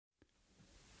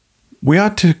we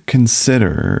ought to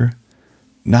consider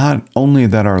not only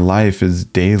that our life is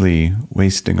daily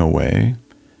wasting away,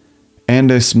 and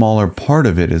a smaller part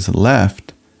of it is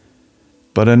left,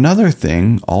 but another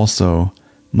thing also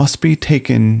must be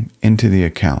taken into the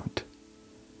account.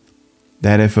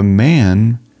 That if a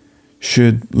man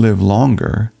should live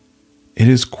longer, it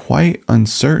is quite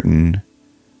uncertain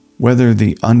whether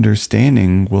the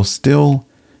understanding will still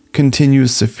continue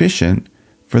sufficient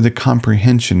for the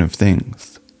comprehension of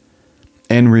things,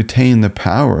 and retain the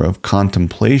power of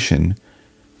contemplation,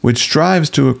 which strives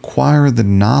to acquire the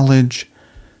knowledge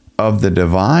of the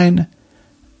divine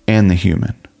and the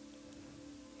human.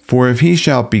 For if he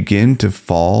shall begin to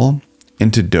fall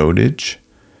into dotage,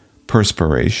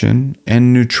 perspiration,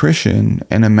 and nutrition,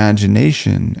 and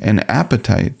imagination, and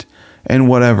appetite, and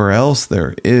whatever else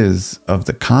there is of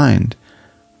the kind,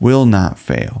 will not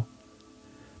fail.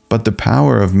 But the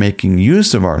power of making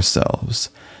use of ourselves,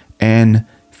 and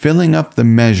filling up the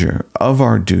measure of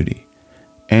our duty,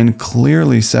 and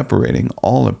clearly separating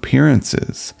all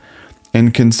appearances,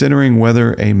 and considering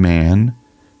whether a man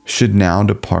should now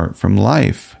depart from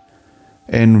life,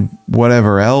 and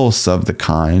whatever else of the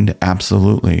kind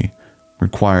absolutely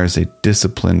requires a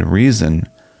disciplined reason,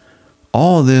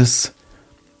 all this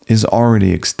is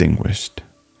already extinguished.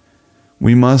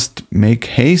 We must make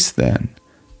haste then,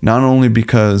 not only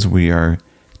because we are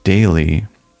daily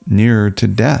nearer to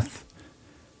death,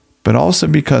 but also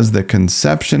because the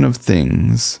conception of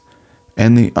things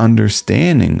and the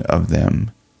understanding of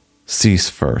them cease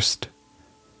first.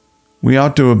 We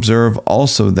ought to observe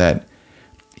also that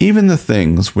even the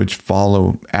things which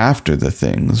follow after the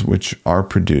things which are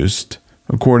produced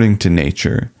according to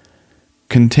nature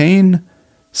contain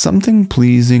something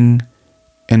pleasing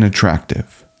and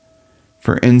attractive.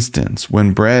 For instance,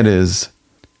 when bread is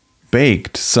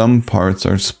baked, some parts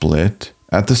are split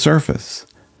at the surface,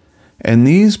 and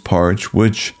these parts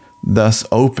which thus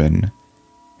open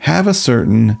have a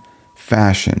certain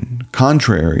fashion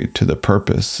contrary to the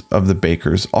purpose of the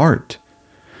baker's art,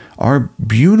 are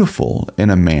beautiful in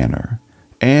a manner,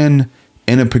 and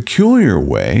in a peculiar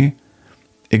way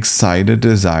excite a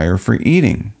desire for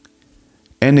eating.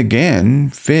 And again,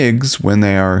 figs, when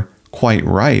they are quite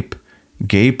ripe,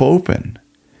 gape open,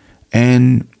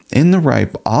 and in the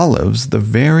ripe olives, the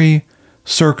very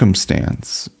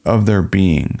circumstance of their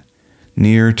being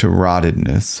near to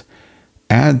rottedness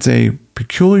adds a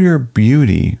peculiar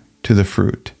beauty to the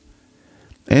fruit.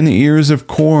 And the ears of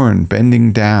corn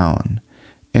bending down,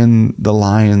 and the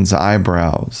lion's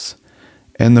eyebrows,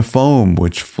 and the foam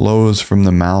which flows from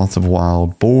the mouth of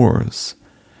wild boars,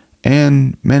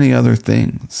 and many other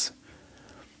things.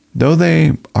 Though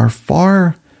they are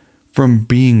far from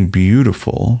being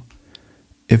beautiful,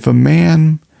 if a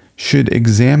man should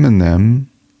examine them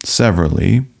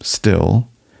severally still,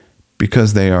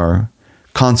 because they are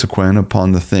consequent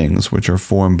upon the things which are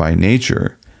formed by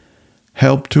nature,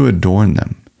 help to adorn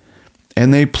them,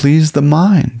 and they please the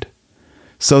mind.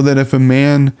 So that if a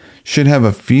man should have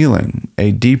a feeling,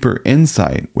 a deeper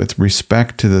insight with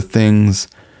respect to the things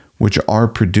which are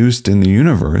produced in the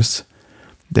universe,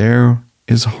 there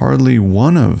is hardly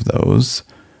one of those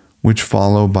which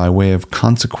follow by way of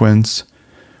consequence,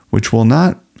 which will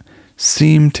not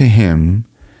seem to him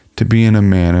to be in a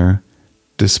manner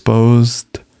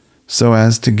disposed so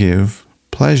as to give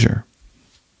pleasure.